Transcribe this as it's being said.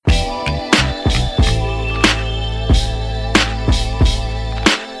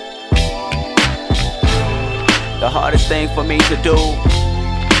thing for me to do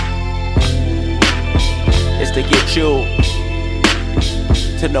is to get you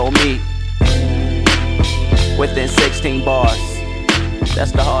to know me within 16 bars.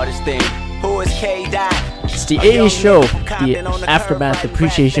 That's the hardest thing. Who is K. Dot? It's the AA show, the Aftermath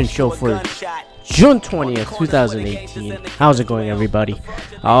Appreciation Show for June 20th, 2018. How's it going, everybody?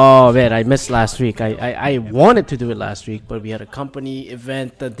 Oh man, I missed last week. I wanted to do it last week, but we had a company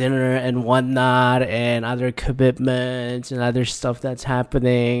event, the dinner and whatnot, and other commitments and other stuff that's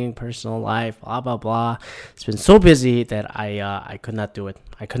happening, personal life, blah blah blah. It's been so busy that I could not do it.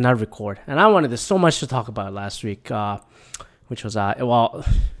 I could not record, and I wanted so much to talk about last week, which was well,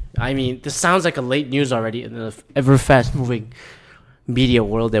 I mean, this sounds like a late news already in the ever fast moving media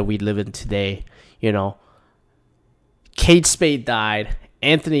world that we live in today. You know, Kate Spade died,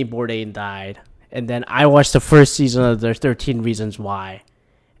 Anthony Bourdain died, and then I watched the first season of the 13 Reasons Why,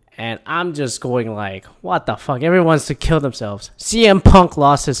 and I'm just going like, what the fuck? Everyone wants to kill themselves. CM Punk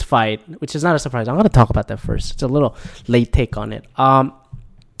lost his fight, which is not a surprise. I'm going to talk about that first. It's a little late take on it.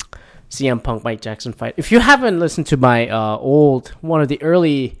 CM Punk, Mike Jackson fight. If you haven't listened to my one of the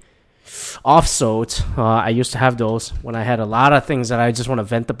early offsodes, I used to have those when I had a lot of things that I just want to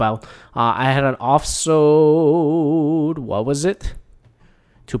vent about. I had an offsode, what was it?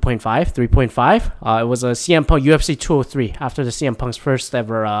 2.5, 3.5. It was a CM Punk UFC 203 after the CM Punk's first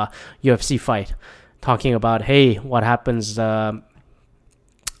ever UFC fight, talking about, hey, what happens 2.5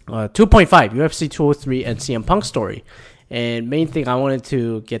 UFC 203 and CM Punk story. And main thing I wanted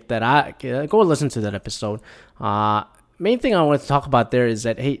to get that go listen to that episode. Main thing I wanted to talk about there is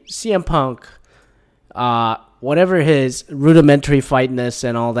that, hey, CM Punk, whatever his rudimentary fightness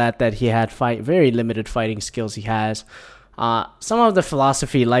and all that he had, very limited fighting skills he has, some of the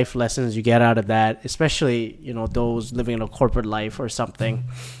philosophy, life lessons you get out of that, especially, you know, those living in a corporate life or something,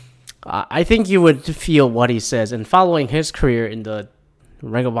 I think you would feel what he says. And following his career in the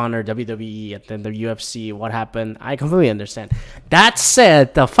Ring of Honor, WWE, and then the UFC, what happened, I completely understand. That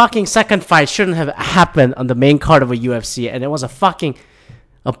said, the fucking second fight shouldn't have happened on the main card of a UFC, and it was a fucking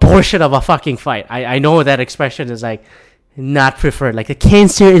abortion of a fucking fight. I know that expression is like not preferred, like a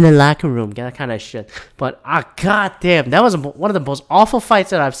cancer in the locker room, that kind of shit. But goddamn, that was one of the most awful fights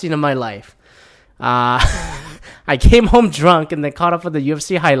that I've seen in my life. I came home drunk and then caught up with the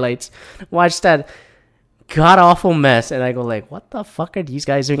UFC highlights, watched that god-awful mess, and I go like, what the fuck are these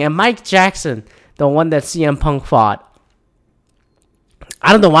guys doing? And Mike Jackson, the one that CM Punk fought,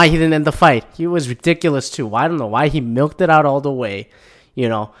 I don't know why he didn't end the fight. He was ridiculous too. I don't know why he milked it out all the way. You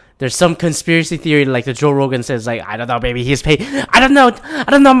know, there's some conspiracy theory like the Joe Rogan says, like, I don't know, baby, he's paid. I don't know,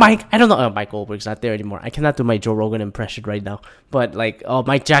 Mike. I don't know. Oh, Mike Goldberg's not there anymore. I cannot do my Joe Rogan impression right now. But like,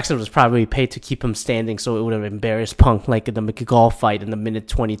 Mike Jackson was probably paid to keep him standing, so it would have embarrassed Punk, like in the McGall fight in the minute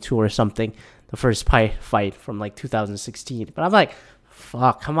 22 or something. The first fight from like 2016. But I'm like,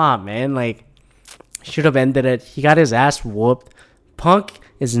 fuck, come on, man. Like, should have ended it. He got his ass whooped. Punk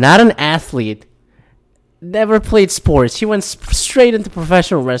is not an athlete. Never played sports. He went straight into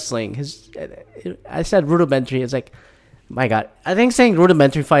professional wrestling. I said rudimentary. It's like, my God. I think saying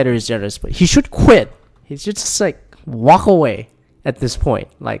rudimentary fighter is generous, but he should quit. He should just like walk away at this point.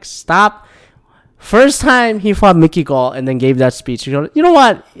 Like, stop. First time he fought Mickey Gall and then gave that speech. You know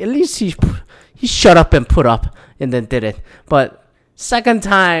what? At least he shut up and put up and then did it. But second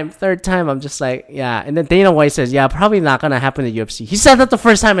time, third time, I'm just like, yeah. And then Dana White says, yeah, probably not going to happen in the UFC. He said that the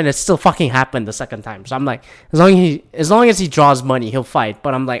first time and it still fucking happened the second time. So I'm like, as long as he draws money, he'll fight.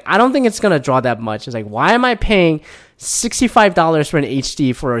 But I'm like, I don't think it's going to draw that much. It's like, why am I paying $65 for an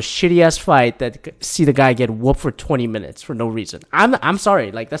HD for a shitty ass fight that see the guy get whooped for 20 minutes for no reason? I'm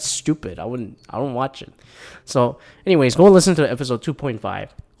sorry. Like, that's stupid. I don't watch it. So anyways, go listen to episode 2.5.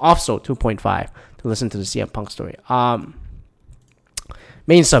 Also 2.5 to listen to the CM Punk story.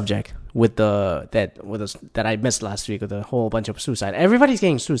 Main subject with that I missed last week with a whole bunch of suicide. Everybody's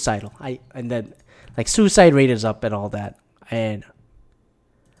getting suicidal. And then like suicide rate is up and all that. And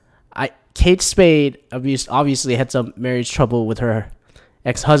Kate Spade obviously had some marriage trouble with her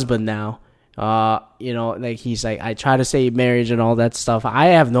ex-husband now. You know, like he's like, I try to say marriage and all that stuff. I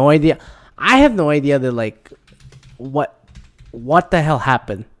have no idea that like what the hell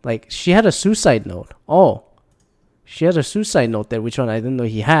happened. Like, she had a suicide note. Oh, she has a suicide note there, which one I didn't know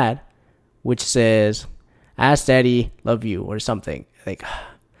he had, which says, ask daddy, love you, or something. Like,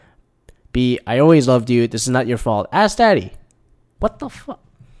 B, I always loved you. This is not your fault. Ask daddy. What the fuck?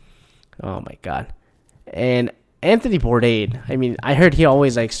 Oh my God. And Anthony Bourdain, I mean, I heard he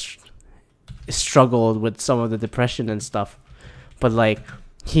always like struggled with some of the depression and stuff. But like,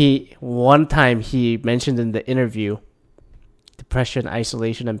 one time he mentioned in the interview, depression,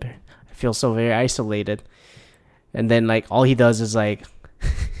 isolation, and I feel so very isolated. and then like all he does is like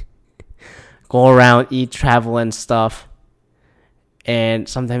go around, eat, travel, and stuff. And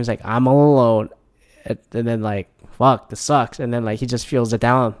sometimes like I'm all alone, and then like fuck, this sucks. And then like he just feels it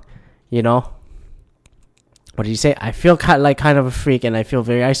down, you know. What did you say? I feel kind of a freak, and I feel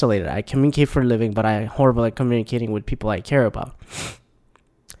very isolated. I communicate for a living, but I'm horrible at communicating with people I care about.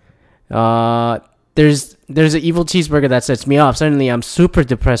 There's an evil cheeseburger that sets me off. Suddenly, I'm super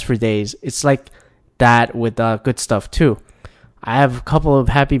depressed for days. It's like that with good stuff too. I have a couple of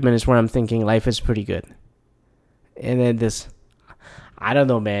happy minutes where I'm thinking life is pretty good, and then this, I don't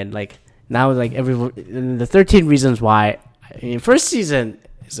know, man. Like now, like the 13 Reasons Why. I mean, first season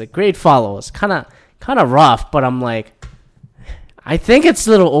is a great follow. It's kind of rough, but I'm like, I think it's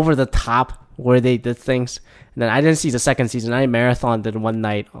a little over the top where they did things. And then I didn't see the second season. I marathoned it one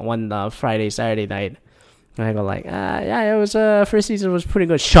Friday, Saturday night. And I go like, yeah, it was first season was pretty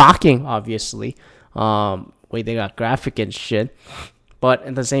good. Shocking, obviously. Way they got graphic and shit. But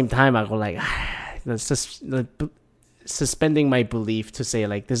at the same time, I go like, that's just suspending my belief to say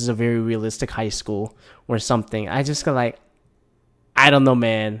like this is a very realistic high school or something. I just go like, I don't know,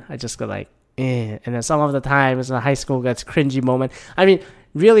 man. I just go like, and then some of the times the high school gets cringy moment. I mean,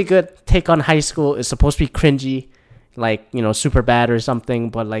 really good take on high school is supposed to be cringy, like, you know, super bad or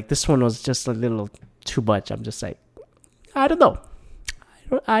something, but like this one was just a little too much. I'm just like, I don't know.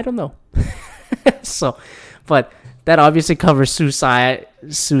 So, but that obviously covers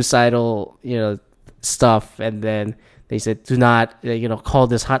suicidal, you know, stuff. And then they said, do not, you know, call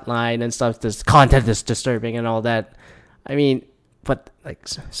this hotline and stuff. This content is disturbing and all that. I mean, but like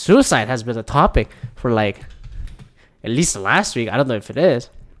suicide has been a topic for like at least the last week. I don't know if it is,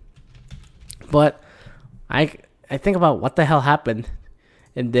 but I think about what the hell happened,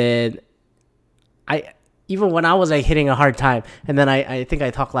 and then even when I was like hitting a hard time, and then I think I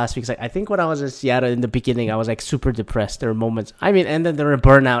talked last week. Like I think when I was in Seattle in the beginning, I was like super depressed. There were moments. I mean, and then there were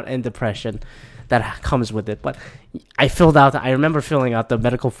burnout and depression that comes with it. But I remember filling out the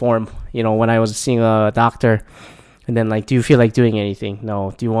medical form, you know, when I was seeing a doctor. And then, like, do you feel like doing anything?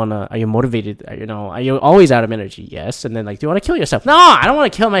 No. Are you motivated? You know, are you always out of energy? Yes. And then, like, do you want to kill yourself? No, I don't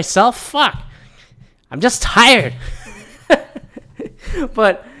want to kill myself. Fuck. I'm just tired.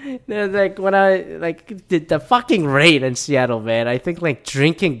 But, like, when I, like, did the fucking raid in Seattle, man, I think, like,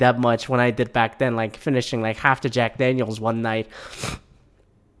 drinking that much when I did back then, like, finishing, like, half the Jack Daniels one night.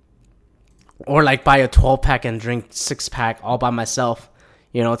 Or, like, buy a 12-pack and drink 6-pack all by myself,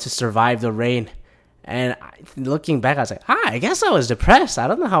 you know, to survive the rain. And looking back, I was like, I guess I was depressed. I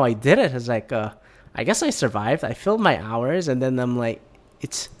don't know how I did it. It's like, I guess I survived. I filled my hours, and then I'm like,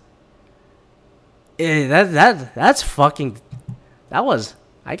 that's fucking,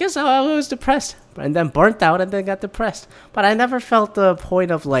 I guess I was depressed, and then burnt out, and then got depressed. But I never felt the point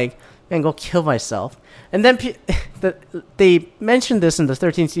of like, man, go kill myself. And then they mentioned this in the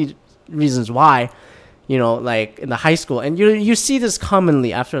 13 Reasons Why. You know, like in the high school, and you see this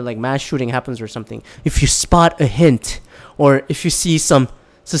commonly after like mass shooting happens or something. If you spot a hint, or if you see some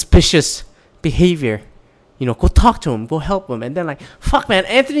suspicious behavior, you know, go talk to him, go help him. And then like, fuck, man,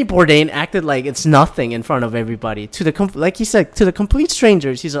 Anthony Bourdain acted like it's nothing in front of everybody. Like he said, to the complete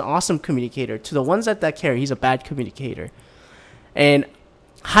strangers, he's an awesome communicator. To the ones that care, he's a bad communicator. And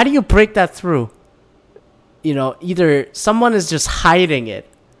how do you break that through? You know, either someone is just hiding it,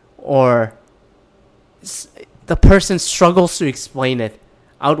 or the person struggles to explain it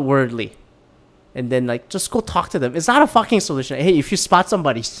outwardly, and then like just go talk to them. It's not a fucking solution. Hey, if you spot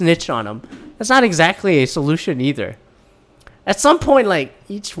somebody, snitch on them. That's not exactly a solution either. At some point, like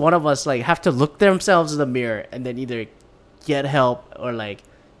each one of us like have to look themselves in the mirror and then either get help or like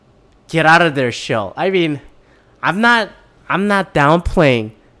get out of their shell. I mean, I'm not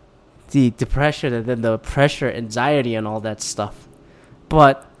downplaying the depression and then the pressure, anxiety, and all that stuff,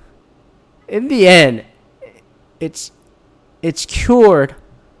 but in the end, it's cured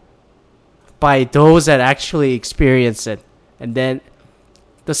by those that actually experience it. And then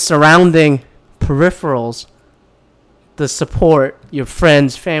the surrounding peripherals, the support, your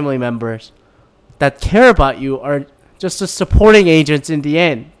friends, family members that care about you are just the supporting agents in the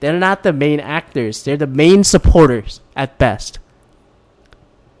end. They're not the main actors. They're the main supporters at best.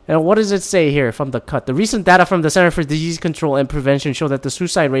 And what does it say here from the cut? The recent data from the Center for Disease Control and Prevention show that the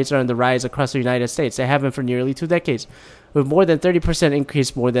suicide rates are on the rise across the United States. They have been for nearly 2 decades, with more than 30%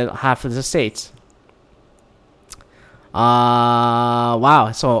 increase more than half of the states.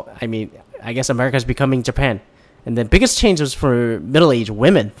 Wow. So, I mean, I guess America's becoming Japan. And the biggest change was for middle-aged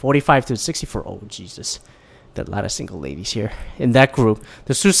women, 45 to 64. Oh, Jesus. There are a lot of single ladies here. In that group,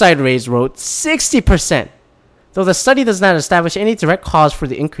 the suicide rates rose 60%. Though the study does not establish any direct cause for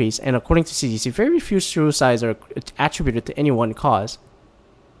the increase, and according to CDC, very few suicides are attributed to any one cause.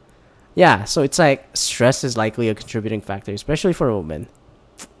 Yeah, so it's like stress is likely a contributing factor, especially for women.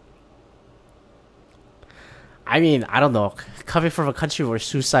 I mean, I don't know. Coming from a country where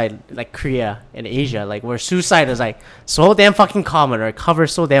suicide, like Korea and Asia, like where suicide is like so damn fucking common or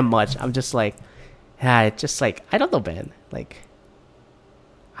covers so damn much, I'm just like, yeah, it's just like, I don't know, man. Like,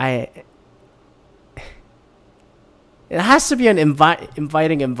 it has to be an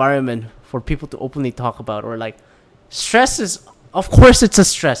inviting environment for people to openly talk about, or like, stress is, of course, it's a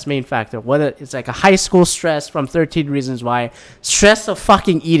stress main factor. Whether it's like a high school stress from 13 Reasons Why, stress of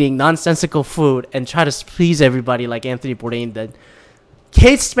fucking eating nonsensical food and try to please everybody like Anthony Bourdain did.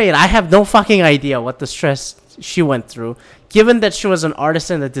 Kate Spade, I have no fucking idea what the stress she went through. Given that she was an artist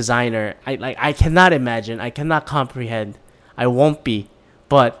and a designer, I cannot imagine. I cannot comprehend. I won't be.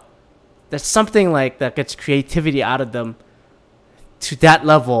 But there's something like that gets creativity out of them to that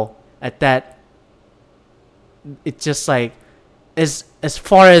level. At that, it's just like, as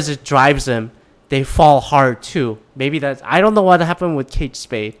far as it drives them, they fall hard too. Maybe that's, I don't know what happened with Kate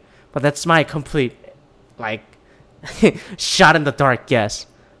Spade, but that's my complete like shot in the dark guess.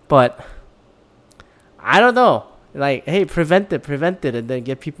 But I don't know. Like, hey, prevent it, and then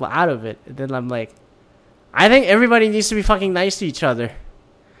get people out of it. And then I'm like, I think everybody needs to be fucking nice to each other.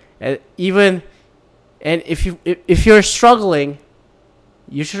 And if you're struggling,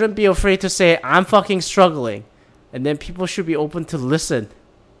 you shouldn't be afraid to say, I'm fucking struggling. And then people should be open to listen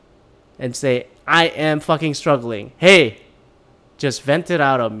and say, I am fucking struggling. Hey, just vent it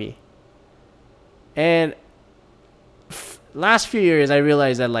out on me. And last few years, I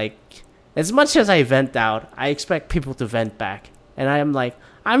realized that, like, as much as I vent out, I expect people to vent back. And I am like,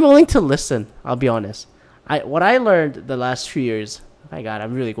 I'm willing to listen. I'll be honest. What I learned the last few years, oh my God,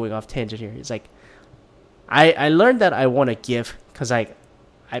 I'm really going off tangent here. It's like, I learned that I want to give because I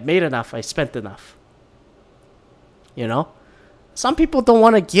made enough. I spent enough. You know, some people don't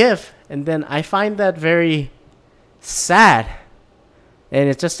want to give, and then I find that very sad. And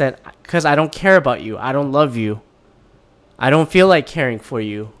it's just that because I don't care about you, I don't love you, I don't feel like caring for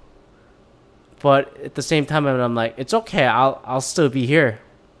you. But at the same time, I'm like, it's okay. I'll still be here.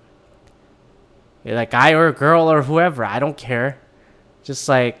 You're like guy or girl or whoever, I don't care. Just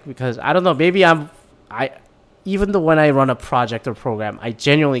like, because I don't know, maybe even though when I run a project or program, I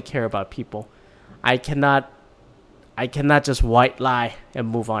genuinely care about people. I cannot just white lie and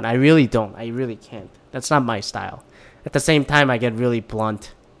move on. I really don't. I really can't. That's not my style. At the same time, I get really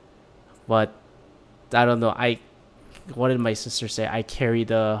blunt. But I don't know. What did my sister say? I carry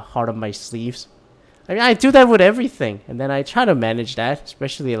the heart on my sleeves. I mean, I do that with everything. And then I try to manage that,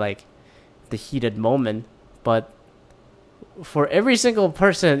 especially like the heated moment. But for every single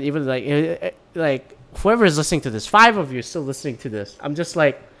person, even like whoever is listening to this, 5 of you still listening to this, I'm just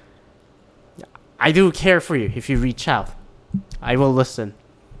like, I do care for you. If you reach out, I will listen.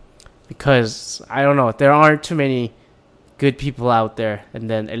 Because, I don't know, there aren't too many good people out there. And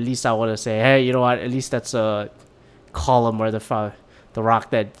then at least I want to say, hey, you know what? At least that's a column or the rock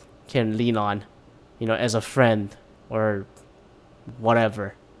that can lean on, you know, as a friend or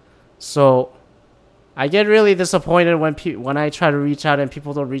whatever. So, I get really disappointed when I try to reach out and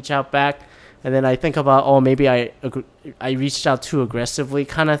people don't reach out back. And then I think about, oh, maybe I reached out too aggressively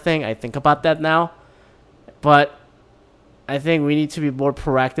kind of thing. I think about that now. But I think we need to be more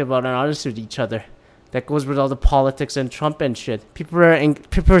proactive and honest with each other. That goes with all the politics and Trump and shit. People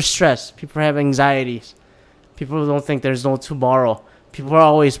are stressed. People have anxieties. People don't think there's no tomorrow. People are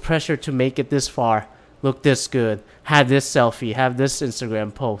always pressured to make it this far, look this good, have this selfie, have this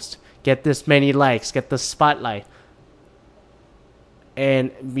Instagram post, get this many likes, get the spotlight.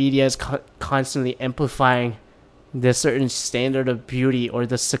 And media is constantly amplifying this certain standard of beauty or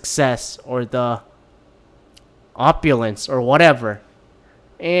the success or the opulence or whatever.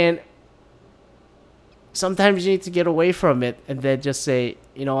 And sometimes you need to get away from it and then just say,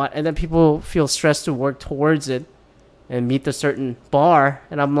 you know what? And then people feel stressed to work towards it and meet a certain bar.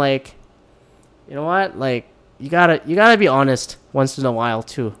 And I'm like, you know what? Like, you gotta be honest once in a while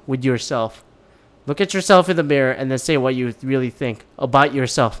too with yourself. Look at yourself in the mirror and then say what you really think about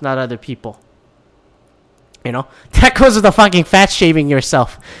yourself, not other people. You know? That goes with the fucking fat shaming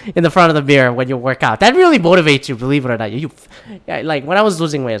yourself in the front of the mirror when you work out. That really motivates you, believe it or not. Like, when I was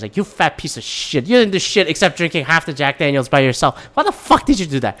losing weight, I was like, you fat piece of shit. You didn't do shit except drinking half the Jack Daniels by yourself. Why the fuck did you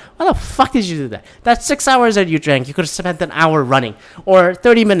do that? Why the fuck did you do that? That 6 hours that you drank, you could have spent an hour running. Or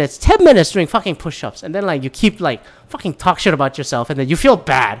 30 minutes, 10 minutes doing fucking push-ups. And then, like, you keep, like, fucking talk shit about yourself. And then you feel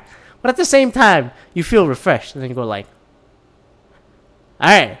bad. But at the same time, you feel refreshed. And then you go like,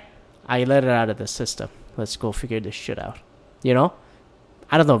 alright, I let it out of the system. let's go figure this shit out. You know?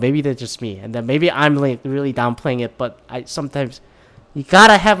 I don't know, maybe that's just me. And then maybe I'm like really downplaying it, but I sometimes you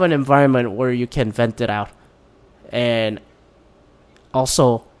gotta have an environment where you can vent it out. And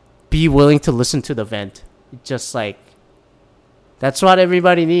also be willing to listen to the vent. Just like that's what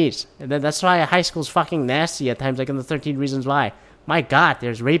everybody needs. And then that's why high school's fucking nasty at times, like in the 13 Reasons Why. My God,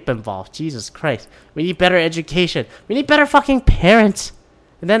 there's rape involved. Jesus Christ. We need better education. We need better fucking parents.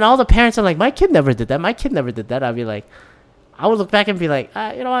 And then all the parents are like, my kid never did that. My kid never did that. I'd be like, I would look back and be like,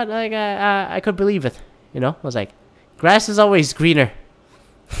 you know what? Like, I could believe it. You know? I was like, grass is always greener.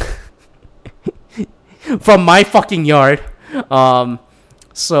 From my fucking yard.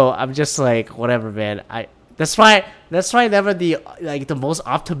 So I'm just like, whatever, man. That's why never the most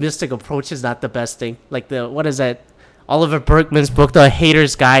optimistic approach is not the best thing. Like what is that? Oliver Berkman's book, The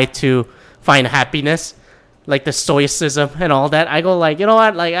Hater's Guide to Find Happiness, like the stoicism and all that. I go like, you know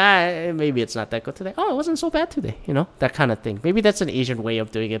what? Like, maybe it's not that good today. Oh, it wasn't so bad today. You know, that kind of thing. Maybe that's an Asian way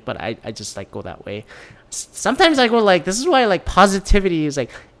of doing it, but I just like go that way. Sometimes I go like, this is why like positivity is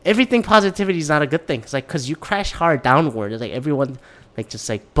like everything. Positivity is not a good thing. It's like because you crash hard downward. It's like everyone like just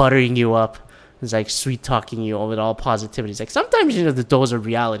like buttering you up. It's like sweet talking you with all positivity. It's like sometimes you know the dose of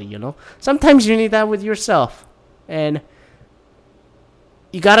reality. You know, sometimes you need that with yourself. And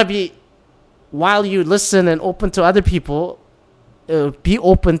you gotta be, while you listen and open to other people, be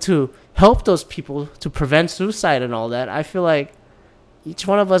open to help those people to prevent suicide and all that. I feel like each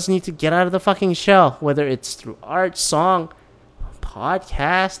one of us need to get out of the fucking shell, whether it's through art, song,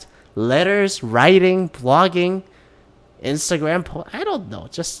 podcast, letters, writing, blogging, Instagram, I don't know.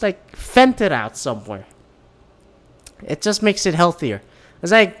 Just like vent it out somewhere. It just makes it healthier.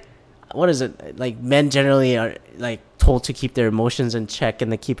 It's like, what is it? Like men generally are like told to keep their emotions in check and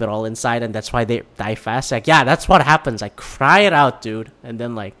they keep it all inside, and that's why they die fast. Like, yeah, that's what happens. Like, cry it out, dude, and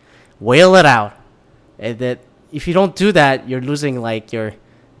then like wail it out. And that if you don't do that, you're losing like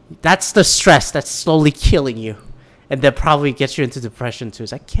that's the stress that's slowly killing you, and that probably gets you into depression too.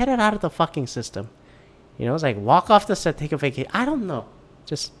 It's like, get it out of the fucking system. You know, it's like walk off the set, take a vacation. I don't know.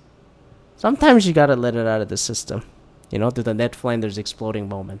 Just sometimes you gotta let it out of the system. You know, to the Ned Flanders exploding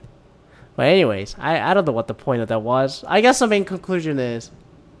moment. But anyways, I don't know what the point of that was. I guess the main conclusion is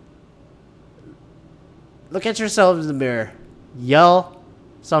look at yourself in the mirror. Yell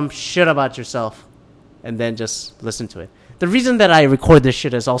some shit about yourself. And then just listen to it. The reason that I record this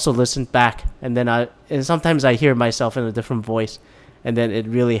shit is also listen back. And then and sometimes I hear myself in a different voice. And then it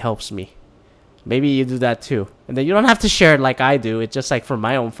really helps me. Maybe you do that too. And then you don't have to share it like I do. It's just like for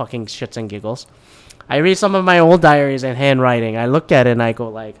my own fucking shits and giggles. I read some of my old diaries and handwriting. I look at it and I go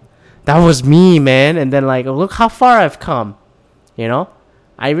like, that was me, man. And then like, look how far I've come. You know?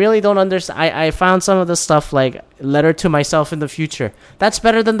 I really don't understand. I found some of the stuff like letter to myself in the future. That's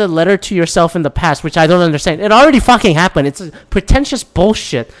better than the letter to yourself in the past, which I don't understand. It already fucking happened. It's a pretentious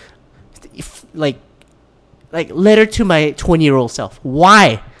bullshit. Like letter to my 20-year-old self.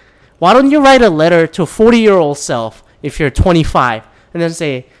 Why? Why don't you write a letter to a 40-year-old self if you're 25 and then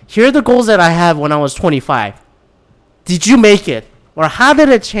say, here are the goals that I have when I was 25. Did you make it? Or how did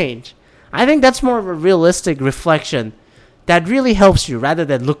it change? I think that's more of a realistic reflection that really helps you rather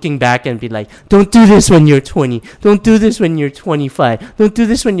than looking back and be like, don't do this when you're 20. Don't do this when you're 25. Don't do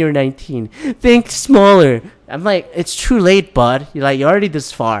this when you're 19. Think smaller. I'm like, it's too late, bud. You're already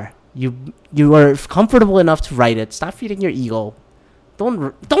this far. You are comfortable enough to write it. Stop feeding your ego.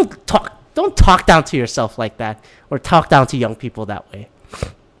 Don't talk down to yourself like that, or talk down to young people that way.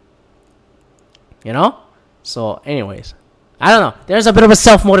 You know? So anyways, I don't know. There's a bit of a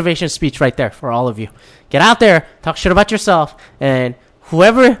self-motivation speech right there for all of you. Get out there, talk shit about yourself, and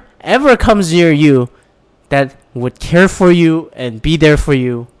whoever ever comes near you that would care for you and be there for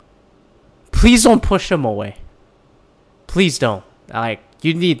you, please don't push them away. Please don't. Like,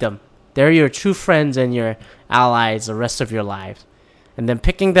 you need them. They're your true friends and your allies the rest of your lives. And then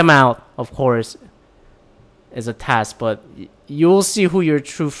picking them out, of course, is a task, but you'll see who your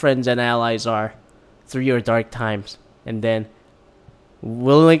true friends and allies are through your dark times. And then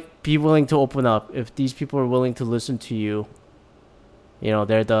be willing to open up. If these people are willing to listen to you, you know,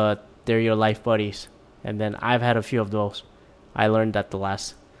 they're your life buddies. And then I've had a few of those. I learned that the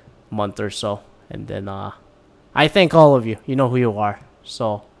last month or so. And then I thank all of you. You know who you are.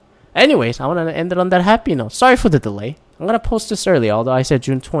 So anyways, I want to end it on that happy note. Sorry for the delay. I'm going to post this early, although I said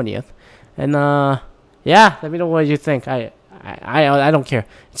June 20th. And yeah, let me know what you think. I don't care.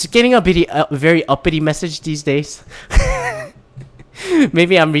 It's getting a very uppity message these days.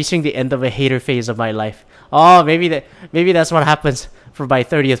 Maybe I'm reaching the end of a hater phase of my life. Oh, maybe that's what happens for my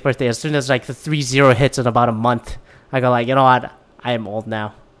 30th birthday. As soon as like the 30 hits in about a month, I go like, you know what? I am old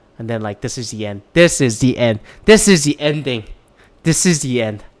now. and then like this is the end. This is the end. This is the ending. This is the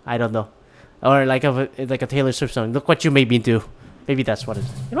end. I don't know, or like a Taylor Swift song. Look what you made me do. Maybe that's what it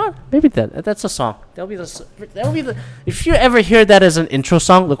is. You know what? Maybe that's a song. That'll be the. If you ever hear that as an intro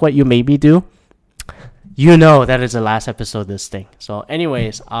song, look what you made me do. You know that is the last episode of this thing. So,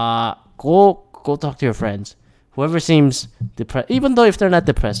 anyways, go talk to your friends. Whoever seems depressed, even though if they're not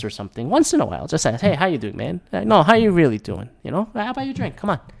depressed or something, once in a while, just ask, hey, how you doing, man? No, how you really doing? You know, how about you drink? Come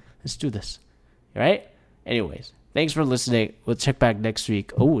on, let's do this. All right? Anyways, thanks for listening. We'll check back next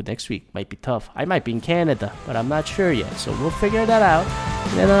week. Oh, next week might be tough. I might be in Canada, but I'm not sure yet. So we'll figure that out.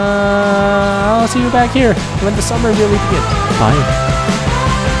 And then I'll see you back here when the summer really begins. Bye.